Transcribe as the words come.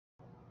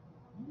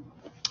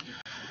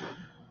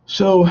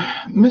So,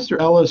 Mr.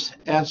 Ellis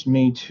asked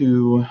me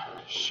to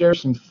share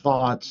some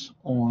thoughts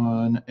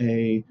on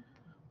a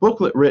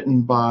booklet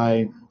written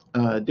by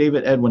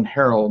David Edwin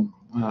Harrell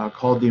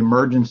called The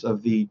Emergence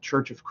of the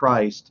Church of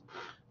Christ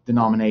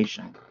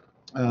Denomination.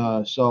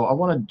 So I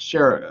want to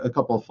share a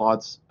couple of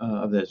thoughts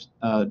of this.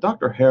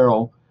 Dr.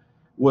 Harrell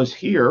was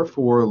here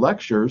for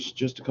lectures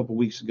just a couple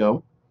weeks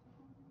ago.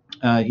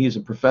 He's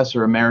a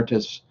professor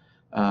emeritus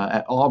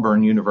at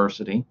Auburn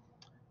University.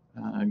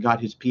 Got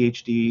his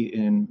PhD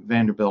in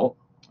Vanderbilt,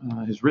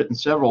 has written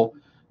several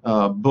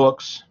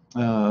books,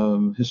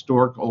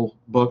 historically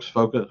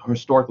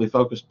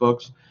focused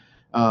books,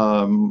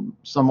 some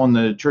on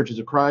the Churches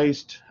of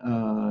Christ,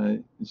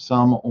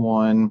 some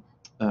on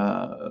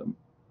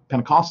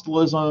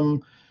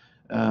Pentecostalism.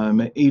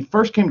 He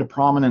first came to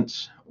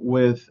prominence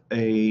with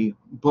a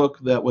book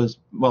that was,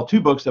 well, two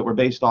books that were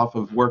based off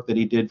of work that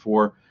he did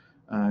for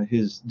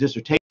his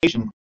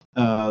dissertation.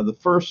 The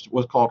first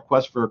was called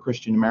Quest for a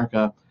Christian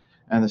America,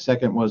 and the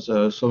second was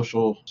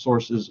Social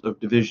Sources of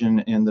Division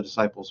in the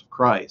Disciples of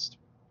Christ.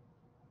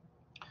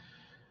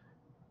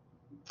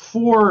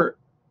 For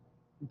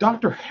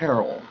Dr.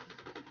 Harrell,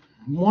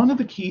 one of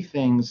the key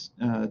things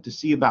to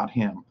see about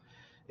him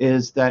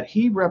is that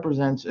he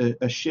represents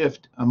a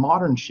shift, a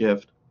modern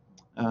shift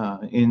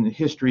in the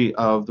history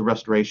of the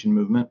Restoration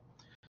movement,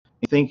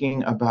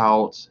 thinking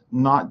about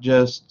not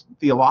just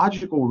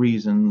theological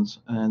reasons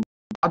and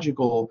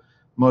logical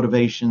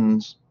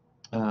motivations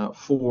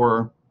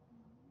for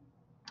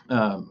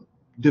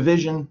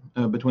division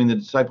between the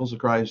disciples of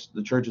Christ,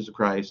 the churches of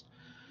Christ,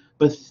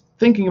 but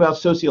thinking about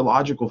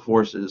sociological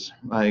forces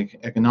like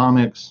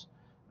economics,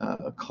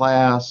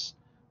 class,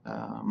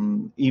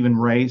 even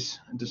race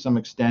to some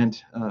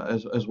extent,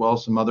 as well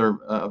as some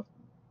other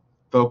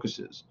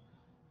focuses.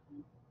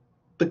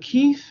 The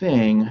key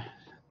thing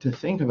to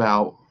think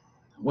about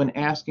when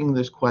asking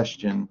this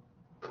question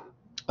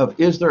of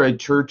is there a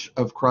Church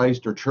of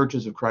Christ or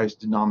Churches of Christ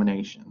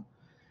denomination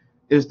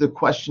is the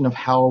question of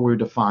how are we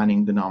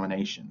defining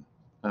denomination?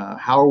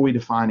 How are we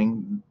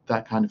defining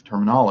that kind of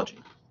terminology?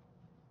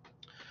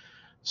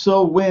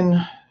 So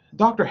when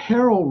Dr.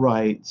 Harrell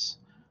writes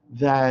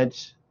that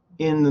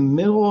in the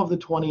middle of the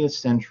 20th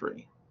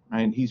century,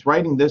 right, he's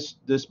writing this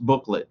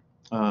booklet,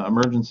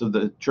 Emergence of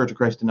the Church of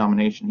Christ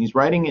Denomination. He's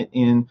writing it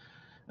in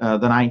the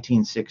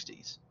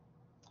 1960s.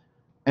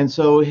 And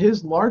so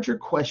his larger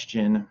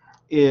question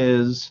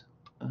is,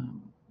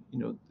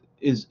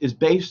 is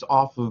based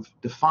off of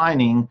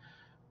defining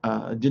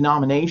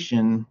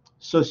denomination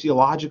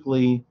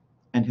sociologically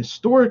and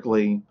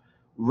historically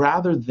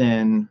rather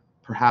than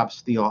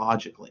perhaps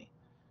theologically.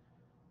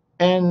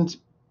 And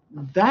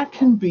that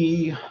can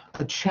be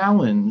a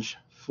challenge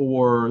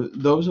for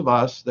those of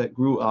us that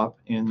grew up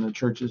in the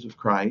Churches of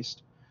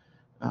Christ,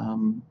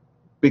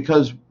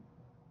 because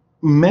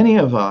many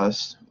of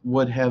us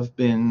would have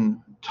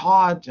been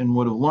taught and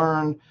would have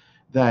learned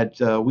that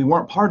we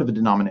weren't part of a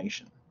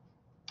denomination,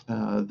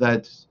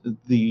 that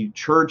the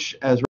church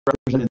as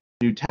represented in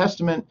the New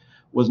Testament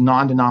was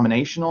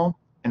non-denominational,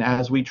 and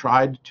as we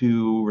tried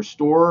to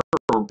restore or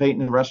participate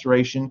in the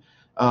restoration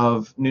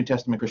of New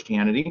Testament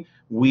Christianity,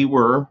 we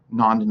were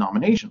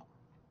non-denominational.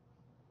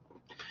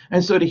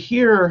 And so to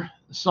hear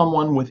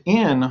someone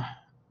within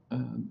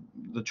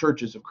the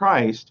Churches of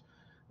Christ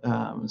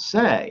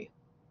say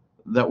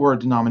that we're a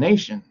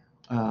denomination,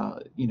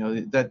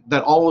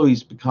 that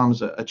always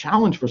becomes a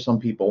challenge for some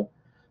people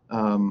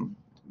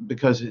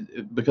because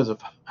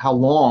of how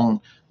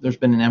long there's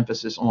been an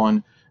emphasis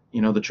on,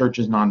 the church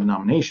is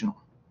non-denominational.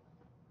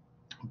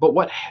 But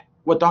what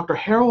Dr.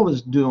 Harrell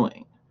is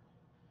doing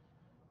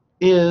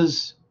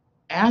is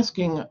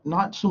asking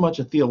not so much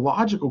a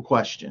theological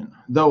question,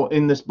 though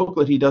in this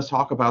booklet he does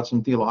talk about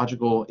some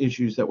theological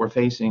issues that were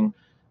facing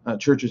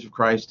Churches of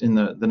Christ in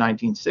the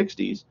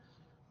 1960s.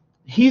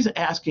 He's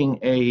asking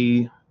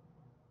a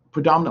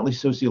predominantly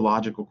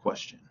sociological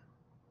question.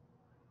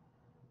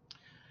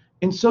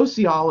 In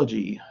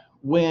sociology,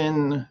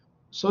 when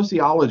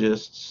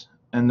sociologists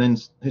and then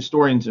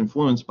historians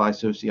influenced by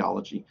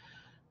sociology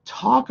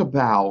talk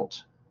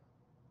about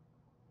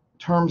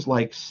terms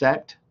like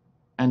sect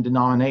and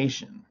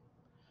denomination,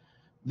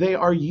 they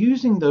are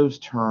using those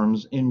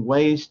terms in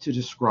ways to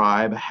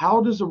describe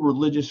how does a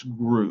religious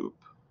group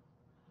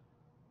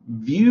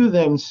view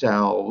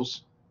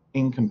themselves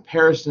in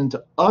comparison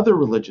to other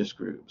religious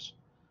groups,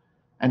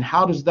 and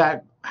how does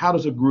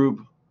a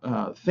group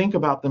think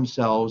about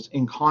themselves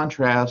in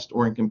contrast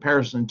or in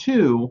comparison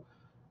to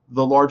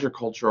the larger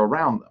culture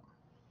around them.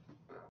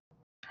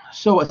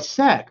 So a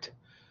sect,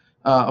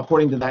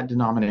 according to that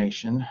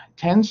denomination,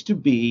 tends to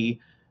be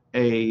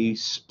a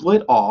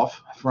split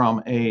off from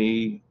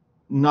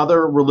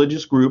another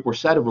religious group or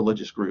set of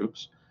religious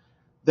groups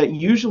that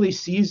usually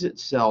sees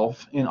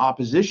itself in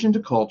opposition to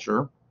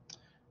culture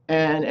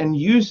and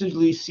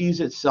usually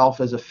sees itself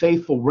as a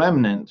faithful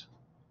remnant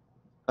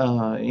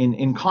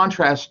in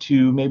contrast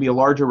to maybe a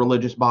larger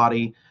religious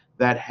body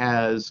that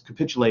has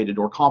capitulated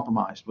or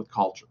compromised with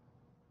culture.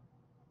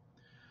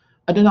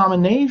 A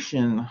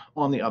denomination,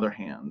 on the other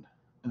hand,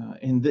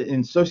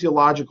 in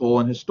sociological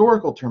and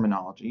historical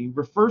terminology,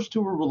 refers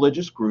to a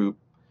religious group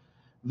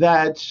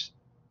that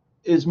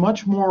is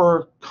much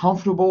more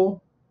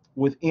comfortable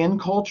within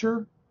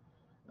culture,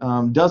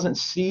 doesn't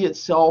see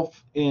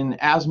itself in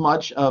as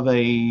much of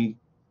a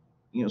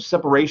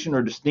separation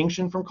or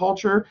distinction from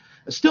culture.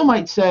 Still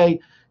might say,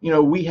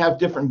 we have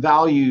different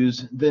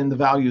values than the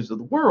values of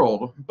the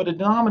world, but a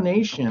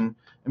denomination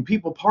and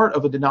people part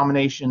of a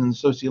denomination in the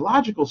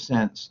sociological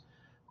sense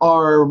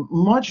are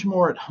much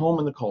more at home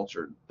in the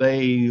culture.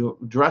 They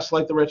dress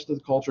like the rest of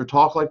the culture,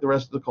 talk like the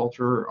rest of the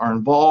culture, are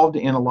involved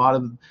in a lot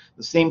of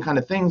the same kind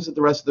of things that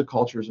the rest of the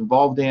culture is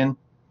involved in.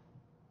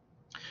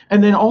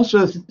 And then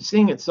also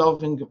seeing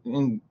itself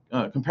in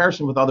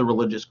comparison with other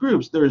religious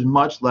groups, there is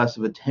much less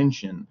of a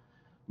tension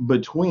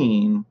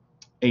between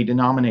a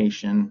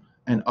denomination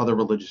and other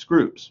religious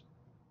groups.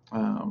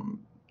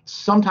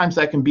 Sometimes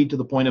that can be to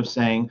the point of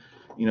saying,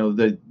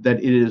 that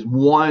it is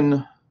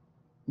one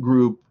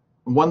group,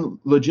 one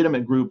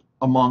legitimate group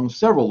among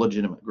several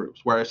legitimate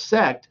groups, where a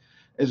sect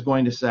is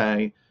going to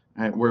say,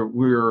 we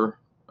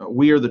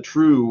are the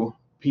true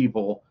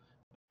people,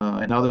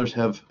 and others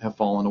have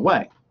fallen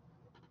away.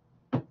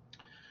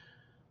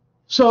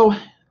 So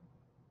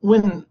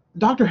when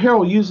Dr.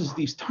 Harrell uses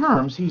these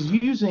terms, he's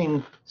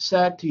using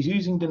sect, he's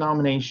using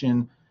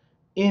denomination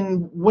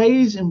in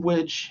ways in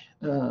which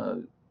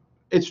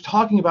it's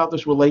talking about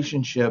this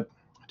relationship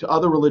to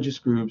other religious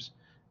groups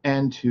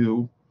and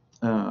to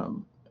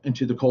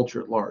the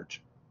culture at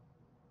large.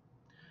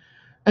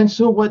 And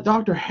so what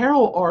Dr.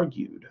 Harrell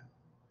argued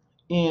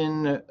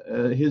in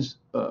his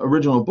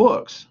original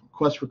books,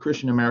 Quest for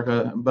Christian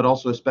America, but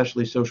also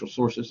especially Social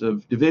Sources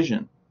of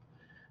Division,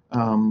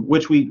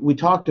 which we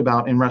talked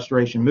about in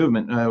Restoration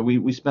Movement.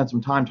 We spent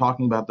some time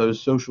talking about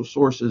those social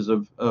sources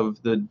of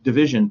the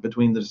division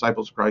between the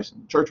disciples of Christ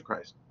and the Church of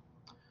Christ.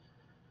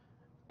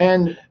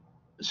 And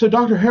so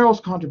Dr. Harrell's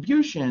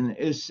contribution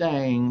is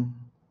saying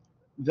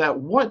that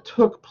what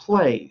took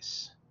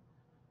place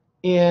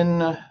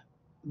in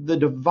the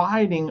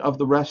dividing of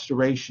the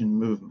Restoration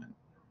Movement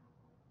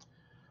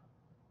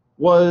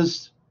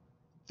was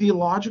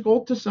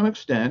theological to some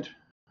extent.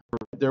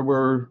 There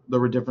were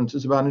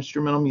differences about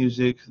instrumental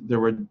music. There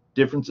were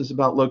differences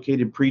about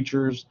located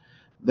preachers.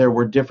 There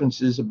were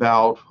differences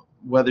about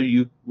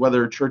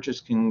whether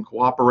churches can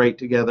cooperate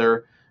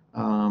together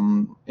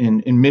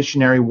in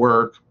missionary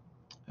work,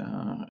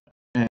 and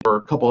there were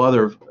a couple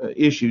other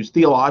issues,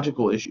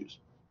 theological issues.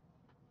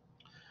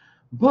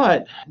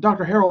 But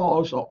Dr. Harrell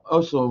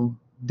also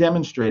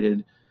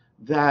demonstrated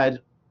that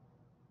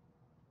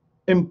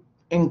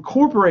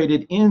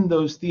incorporated in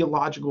those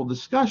theological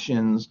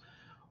discussions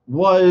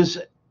was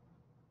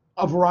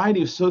a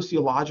variety of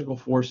sociological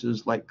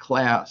forces like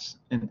class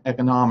and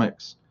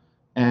economics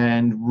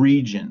and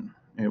region,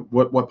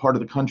 what part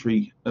of the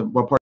country,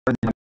 what part of the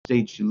United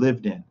States you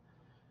lived in,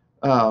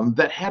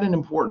 that had an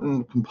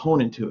important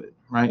component to it,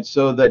 right?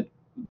 So that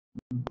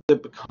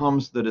it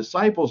becomes the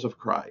disciples of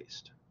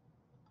Christ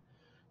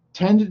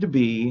tended to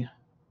be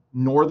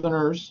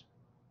Northerners,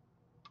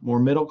 more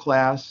middle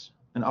class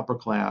and upper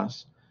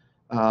class,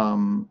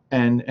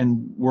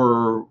 and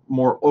were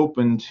more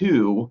open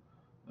to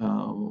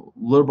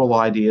liberal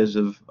ideas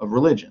of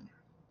religion.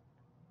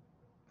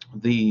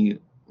 The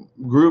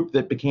group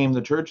that became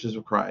the Churches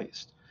of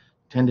Christ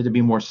tended to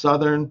be more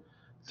Southern,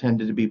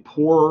 tended to be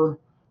poorer,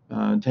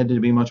 tended to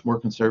be much more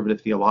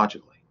conservative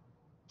theologically.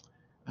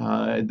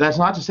 That's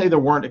not to say there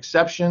weren't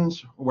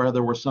exceptions where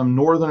there were some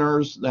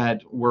Northerners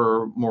that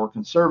were more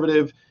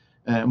conservative,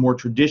 more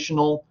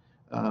traditional,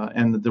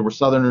 and that there were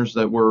Southerners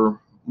that were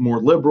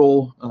more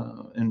liberal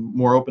and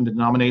more open to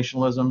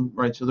denominationalism,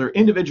 right? So there are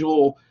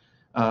individual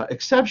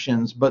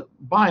exceptions, but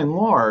by and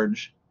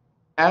large,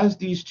 as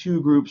these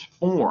two groups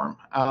form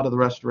out of the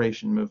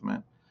Restoration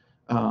Movement,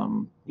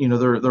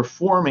 they're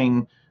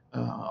forming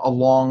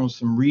along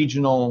some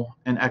regional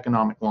and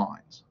economic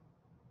lines.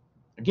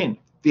 Again,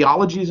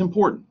 theology is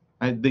important.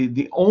 Right?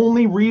 The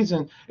only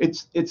reason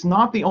it's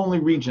not the only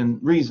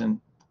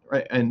reason,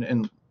 right?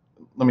 And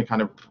let me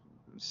kind of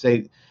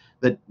say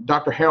that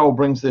Dr. Harrell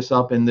brings this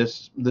up in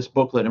this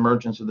booklet,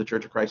 Emergence of the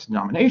Church of Christ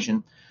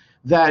Denomination,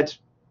 that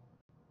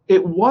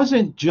it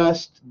wasn't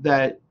just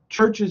that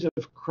Churches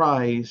of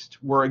Christ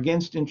were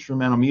against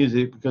instrumental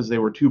music because they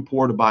were too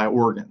poor to buy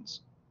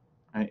organs.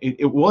 Right?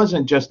 It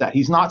wasn't just that.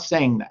 He's not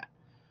saying that.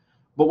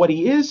 But what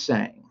he is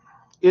saying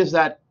is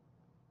that,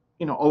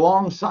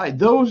 alongside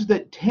those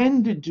that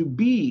tended to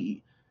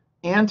be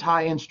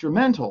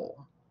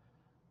anti-instrumental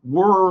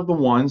were the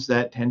ones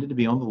that tended to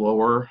be on the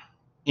lower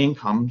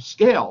income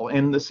scale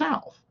in the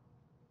South.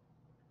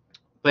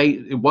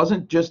 It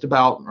wasn't just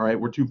about, all right,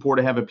 we're too poor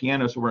to have a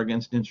piano, so we're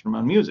against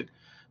instrumental music.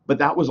 But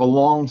that was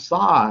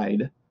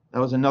alongside, that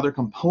was another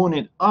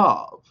component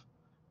of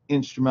the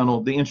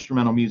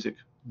instrumental music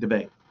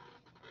debate.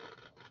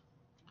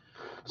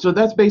 So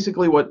that's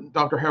basically what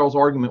Dr. Harrell's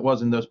argument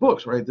was in those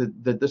books, right?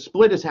 That the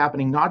split is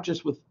happening not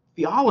just with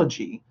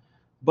theology,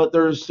 but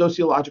there's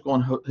sociological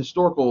and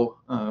historical,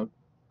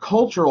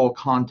 cultural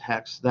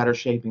contexts that are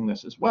shaping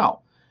this as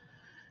well.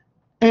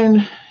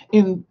 And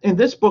in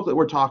this book that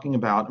we're talking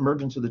about,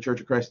 Emergence of the Church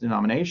of Christ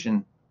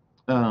Denomination,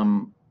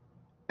 and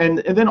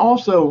then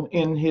also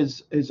in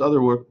his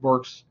other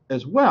works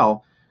as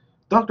well,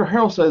 Dr.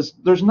 Harrell says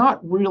there's not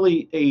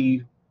really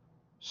a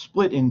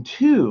split in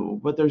two,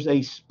 but there's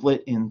a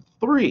split in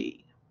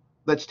three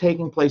that's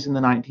taking place in the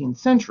 19th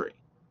century.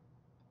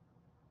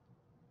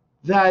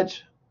 That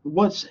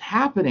what's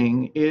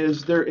happening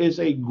is there is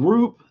a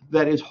group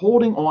that is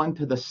holding on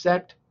to the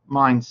sect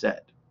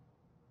mindset.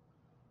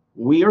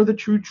 We are the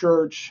true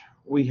church.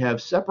 We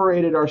have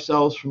separated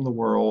ourselves from the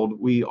world.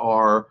 We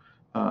are,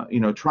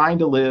 trying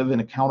to live in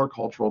a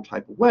countercultural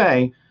type of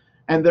way.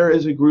 And there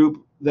is a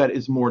group that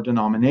is more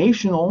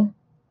denominational,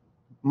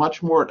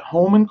 much more at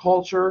home in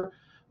culture,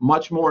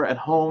 much more at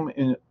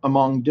home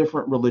among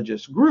different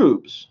religious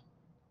groups.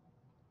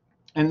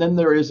 And then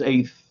there is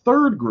a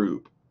third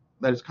group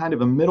that is kind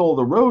of a middle of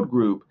the road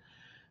group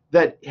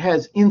that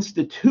has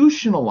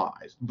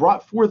institutionalized,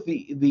 brought forth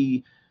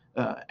the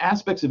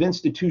aspects of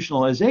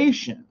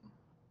institutionalization,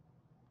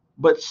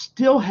 but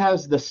still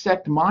has the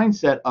sect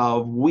mindset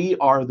of we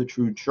are the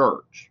true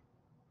church,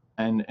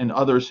 and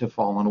others have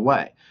fallen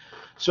away.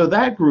 So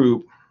that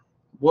group,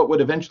 what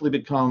would eventually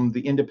become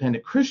the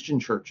independent Christian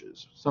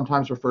churches,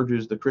 sometimes referred to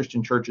as the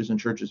Christian churches and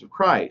churches of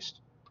Christ,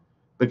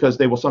 because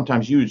they will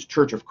sometimes use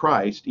Church of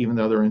Christ, even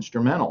though they're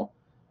instrumental.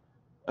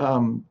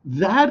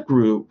 That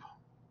group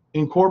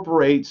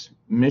incorporates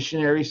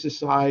missionary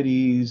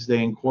societies.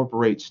 They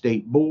incorporate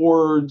state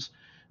boards.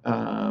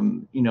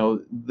 Many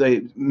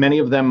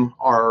of them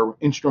are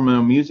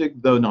instrumental music,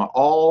 though not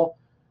all.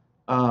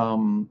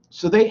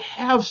 So they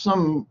have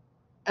some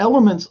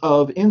elements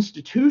of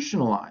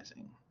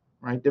institutionalizing,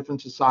 right?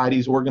 Different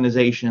societies,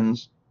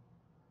 organizations,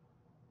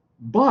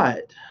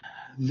 but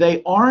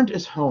they aren't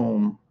as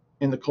home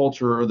in the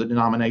culture or the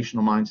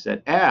denominational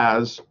mindset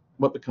as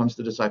what becomes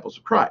the disciples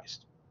of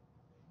Christ.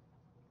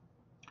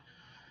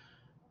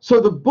 So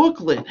the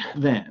booklet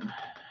then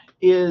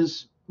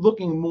is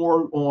looking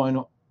more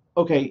on,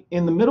 okay,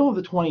 in the middle of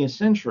the 20th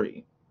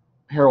century,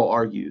 Harrell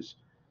argues,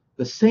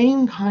 the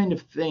same kind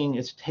of thing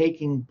is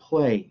taking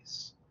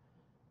place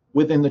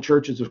within the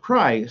churches of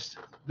Christ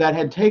that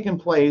had taken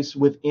place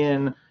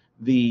within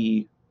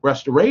the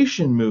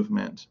Restoration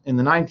movement in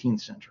the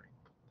 19th century.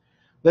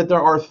 That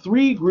there are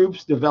three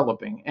groups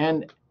developing,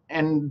 and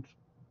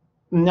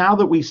now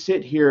that we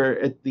sit here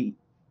at the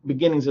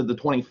beginnings of the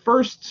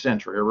 21st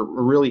century, or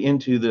really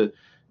into the,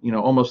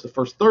 almost the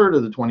first third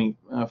of the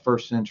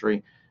 21st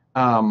century,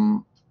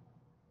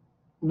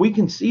 we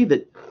can see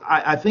that,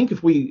 I think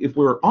if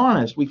we're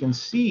honest, we can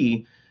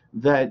see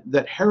that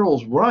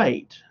Harrell's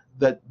right,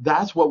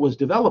 that's what was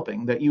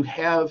developing, that you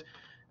have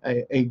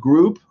a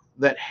group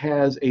that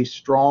has a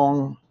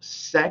strong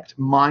sect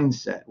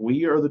mindset.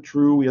 We are the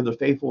true, we are the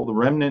faithful, the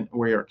remnant,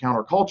 we are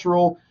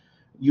countercultural.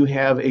 You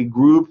have a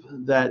group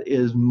that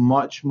is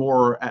much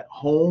more at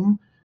home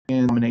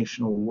in the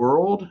denominational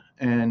world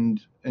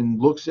and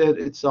looks at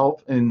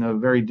itself in a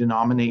very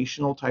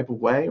denominational type of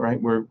way,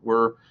 right?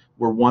 We're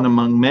one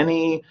among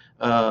many.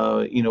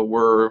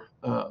 We're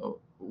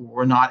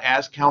not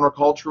as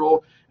countercultural.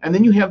 And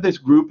then you have this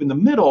group in the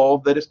middle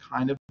that is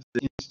kind of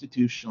the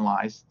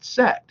institutionalized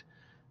sect.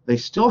 They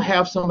still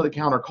have some of the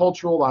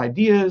countercultural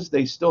ideas.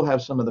 They still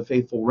have some of the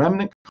faithful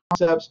remnant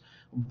concepts,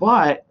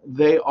 but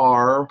they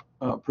are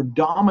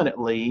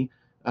predominantly,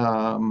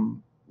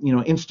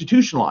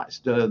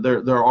 institutionalized.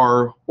 There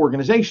are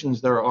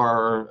organizations, there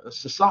are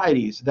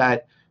societies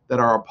that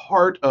are a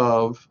part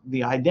of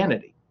the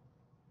identity.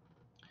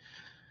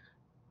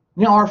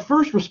 Now, our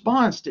first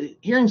response to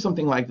hearing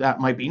something like that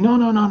might be,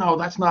 no,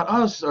 that's not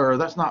us, or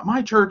that's not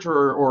my church,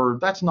 or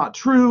that's not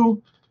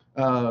true.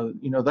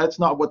 That's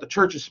not what the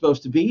church is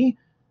supposed to be.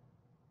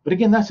 But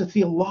again, that's a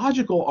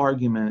theological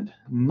argument,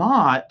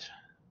 not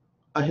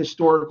a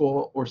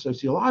historical or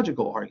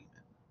sociological argument.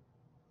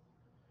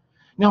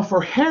 Now,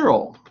 for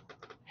Harrell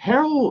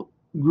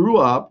grew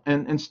up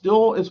and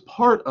still is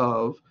part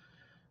of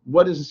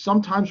what is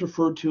sometimes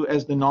referred to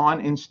as the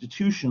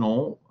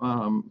non-institutional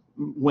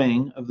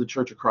wing of the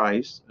Church of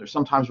Christ. They're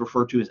sometimes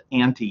referred to as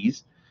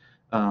antis,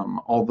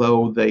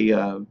 although they,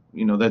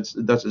 that's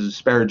a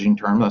disparaging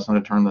term. That's not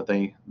a term that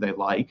they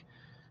like.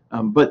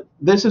 But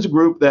this is a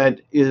group that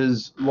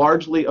is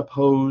largely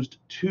opposed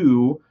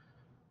to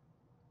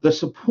the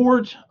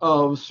support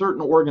of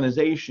certain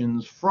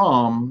organizations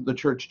from the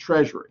church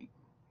treasury.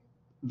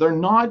 They're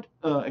not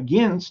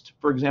against,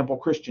 for example,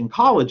 Christian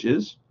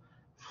colleges.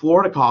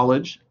 Florida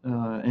College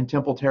in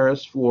Temple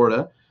Terrace,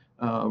 Florida,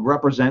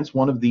 represents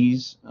one of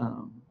these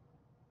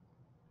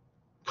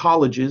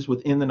colleges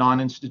within the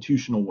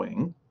non-institutional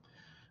wing.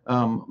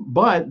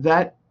 But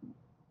that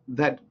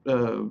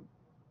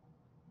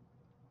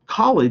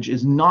college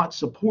is not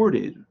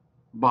supported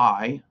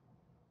by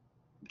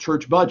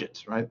church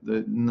budgets, right?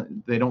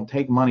 They don't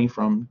take money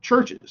from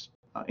churches.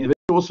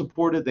 Individuals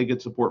support it. They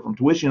get support from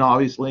tuition,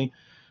 obviously,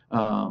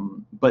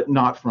 but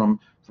not from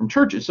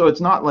churches. So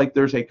it's not like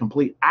there's a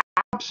complete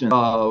absence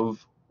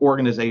of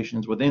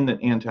organizations within the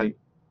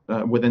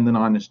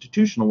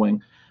non-institutional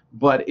wing,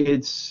 but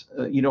it's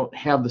you don't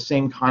have the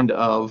same kind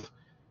of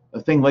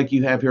a thing like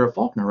you have here at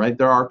Faulkner, right?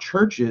 There are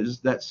churches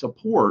that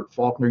support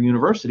Faulkner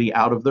University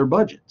out of their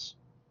budgets.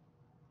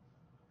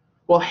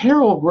 Well,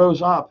 Harold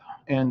grows up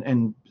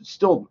and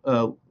still,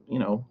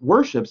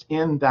 worships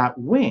in that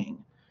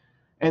wing.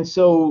 And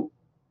so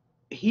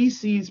he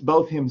sees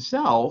both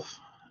himself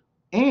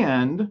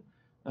and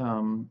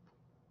um,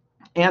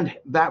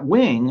 that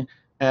wing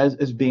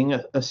as being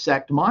a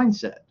sect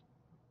mindset.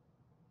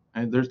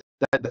 And there's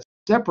that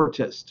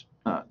separatist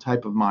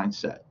type of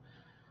mindset.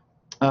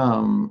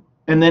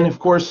 And then, of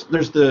course,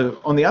 there's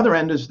on the other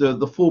end is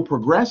the full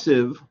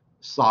progressive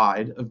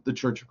side of the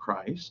Church of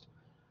Christ,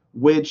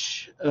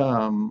 which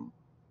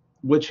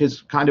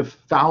has kind of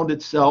found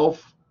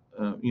itself,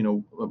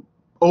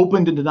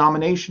 open to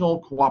denominational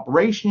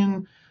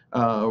cooperation,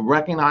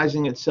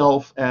 recognizing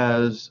itself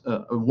as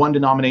one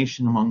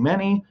denomination among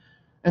many.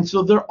 And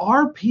so there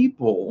are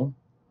people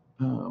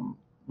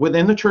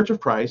within the Church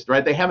of Christ,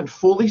 right? They haven't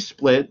fully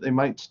split. They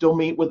might still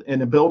meet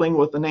in a building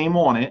with a name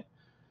on it,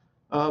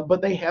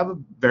 but they have a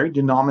very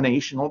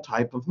denominational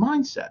type of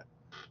mindset.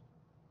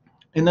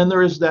 And then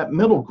there is that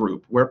middle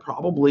group where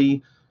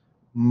probably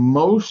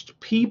most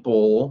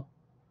people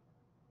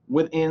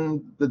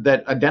within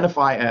that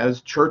identify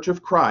as Church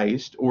of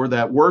Christ, or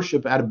that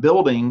worship at a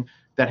building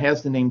that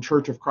has the name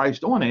Church of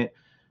Christ on it,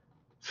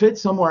 fit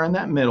somewhere in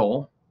that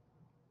middle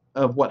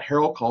of what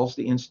Harold calls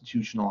the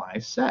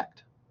institutionalized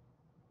sect.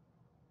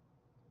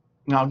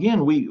 Now,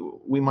 again,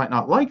 we might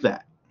not like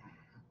that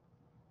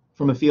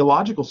from a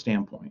theological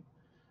standpoint,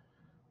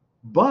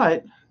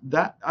 but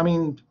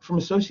from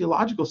a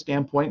sociological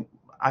standpoint,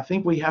 I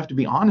think we have to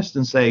be honest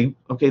and say,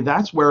 okay,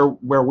 that's where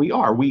we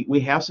are. We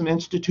have some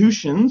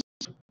institutions,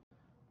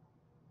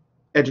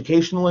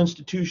 educational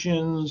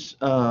institutions,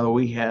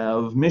 we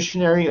have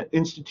missionary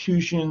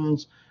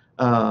institutions,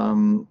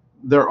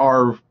 there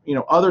are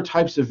other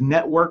types of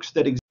networks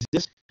that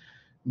exist.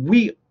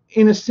 We,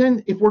 in a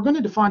sense, if we're going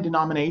to define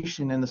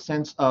denomination in the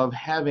sense of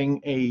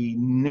having a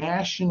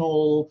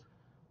national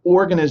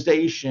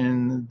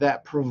organization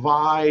that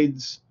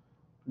provides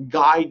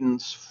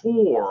guidance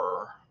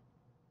for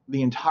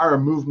the entire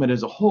movement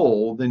as a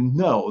whole, then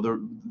no,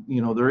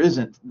 there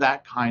isn't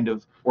that kind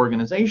of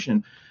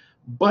organization.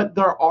 But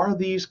there are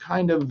these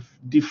kind of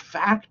de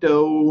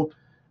facto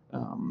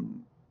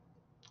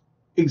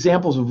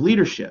examples of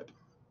leadership,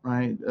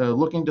 right?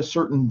 Looking to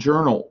certain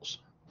journals,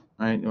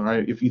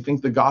 right? If you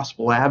think the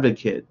Gospel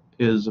Advocate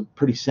is a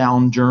pretty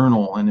sound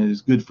journal and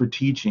is good for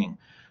teaching,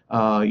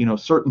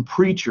 certain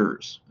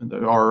preachers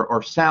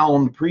are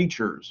sound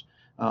preachers,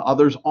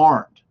 others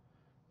aren't,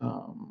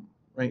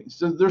 right?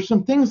 So there's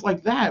some things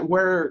like that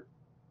where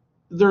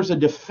there's a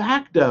de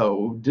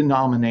facto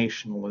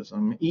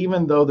denominationalism,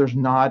 even though there's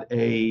not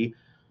an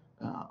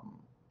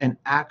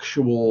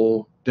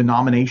actual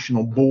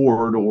denominational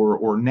board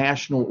or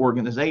national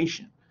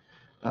organization.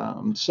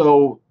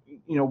 So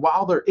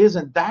while there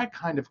isn't that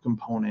kind of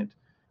component,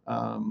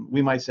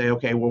 we might say,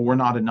 okay, well, we're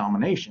not a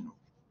denomination.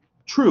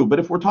 True, but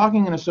if we're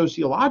talking in a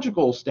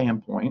sociological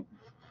standpoint,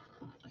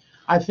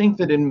 I think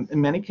that in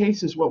many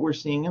cases, what we're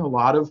seeing in a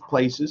lot of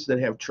places that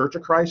have Church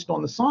of Christ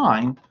on the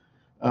sign,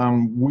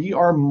 we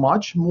are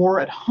much more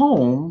at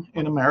home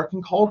in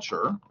American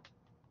culture.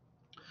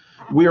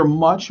 We are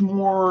much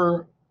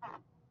more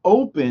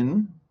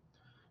open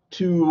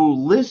to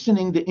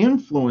listening to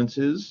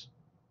influences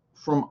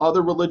from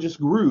other religious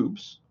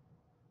groups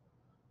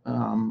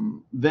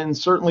than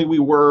certainly we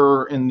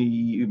were in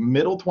the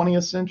middle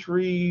 20th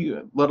century,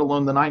 let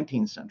alone the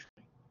 19th century.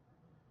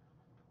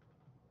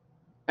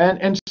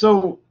 And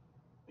so,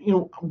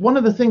 one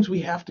of the things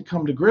we have to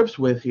come to grips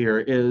with here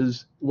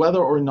is whether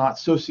or not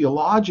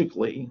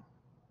sociologically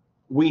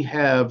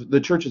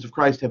the Churches of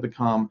Christ have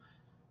become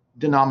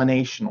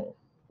denominational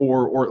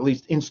or at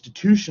least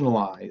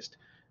institutionalized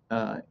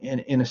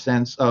in a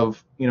sense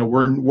of,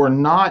 we're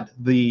not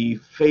the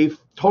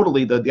faith,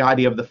 totally the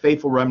idea of the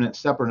faithful remnant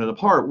separate and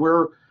apart.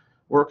 We're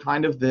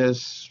kind of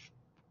this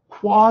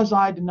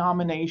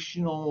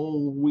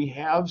quasi-denominational, we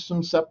have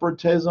some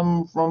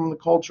separatism from the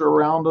culture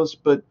around us,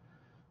 but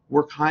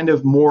we're kind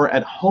of more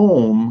at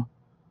home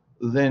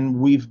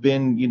than we've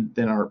been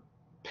than our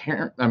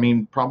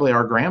probably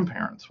our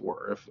grandparents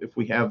were, if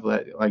we have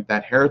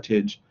that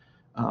heritage,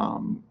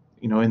 in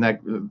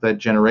that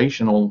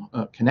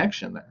generational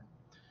connection there.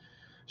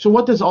 So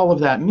what does all of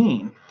that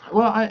mean?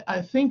 Well,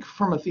 I think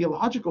from a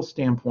theological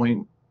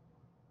standpoint,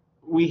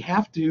 we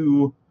have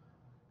to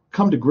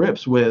come to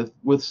grips with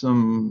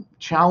some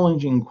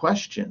challenging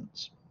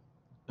questions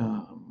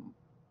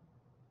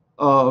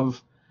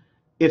of,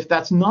 if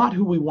that's not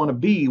who we want to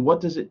be, what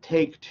does it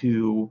take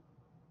to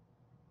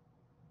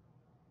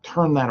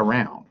turn that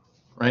around,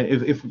 right?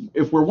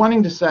 If we're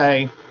wanting to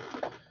say,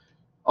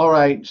 all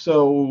right,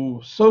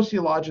 so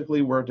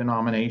sociologically we're a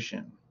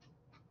denomination,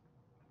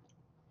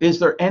 is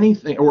there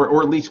anything,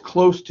 or at least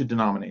close to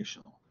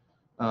denominational,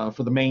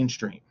 for the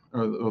mainstream,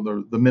 or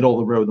the middle of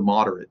the road, the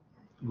moderate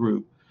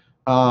group,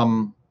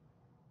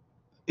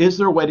 is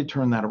there a way to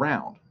turn that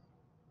around?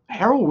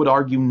 Harold would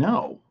argue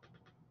no.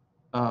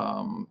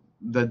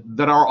 That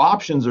our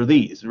options are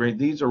these, right?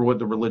 These are what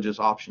the religious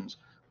options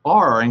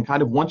are, and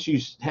kind of once you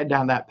head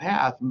down that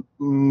path,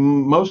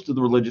 most of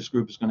the religious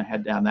group is going to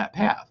head down that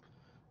path.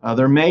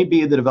 There may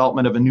be the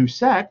development of a new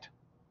sect,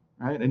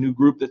 right, a new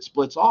group that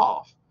splits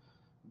off,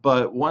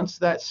 but once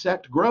that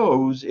sect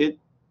grows, it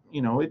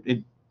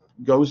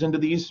goes into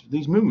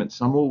these movements.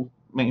 Some will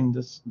remain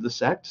the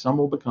sect, some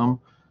will become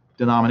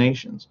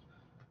denominations.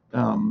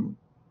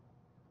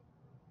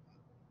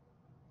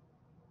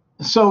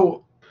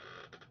 So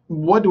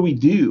what do we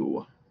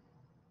do?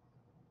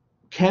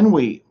 Can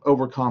we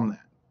overcome that?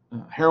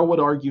 Harold would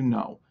argue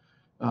no.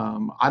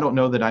 I don't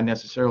know that I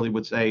necessarily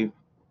would say,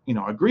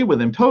 agree with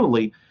him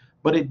totally,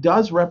 but it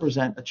does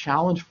represent a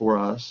challenge for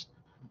us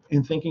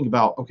in thinking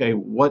about, okay,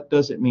 what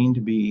does it mean to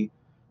be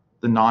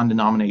the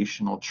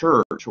non-denominational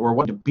church, or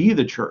what to be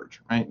the church,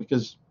 right?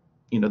 Because,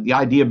 the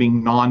idea of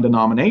being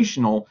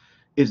non-denominational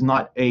is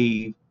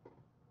it's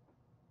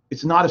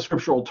not a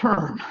scriptural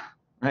term,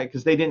 right?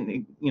 Because they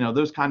didn't,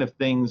 those kind of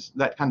things,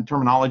 that kind of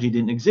terminology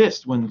didn't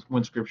exist when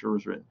scripture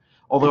was written.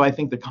 Although I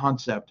think the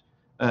concept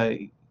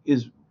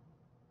is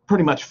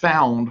pretty much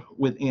found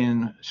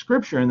within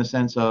scripture, in the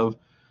sense of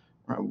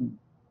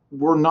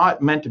we're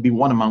not meant to be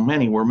one among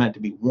many, we're meant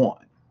to be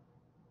one.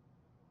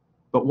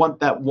 But what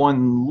that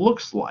one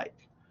looks like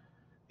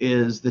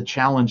is the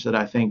challenge that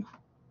I think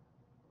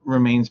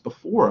remains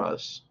before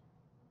us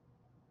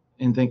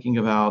in thinking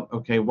about,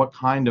 okay, what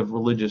kind of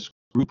religious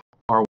group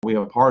are we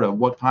a part of?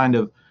 What kind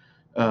of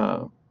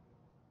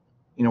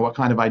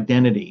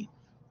identity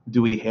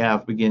do we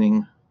have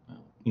beginning,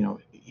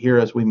 here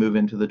as we move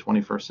into the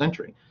 21st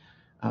century?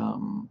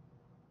 And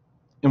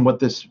what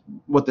this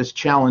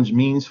challenge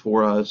means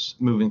for us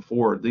moving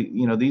forward.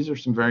 These are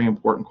some very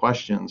important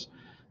questions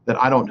that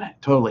I don't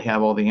totally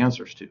have all the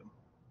answers to.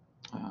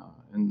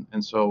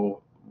 And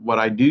so what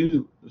I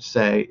do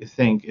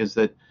think is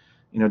that,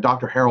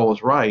 Dr. Harrell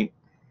was right.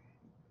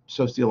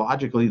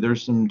 Sociologically,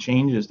 there's some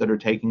changes that are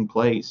taking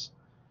place,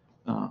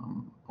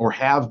 or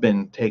have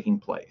been taking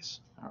place,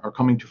 are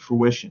coming to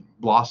fruition,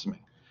 blossoming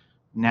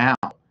now,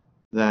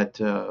 that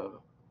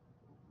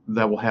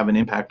will have an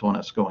impact on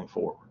us going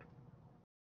forward.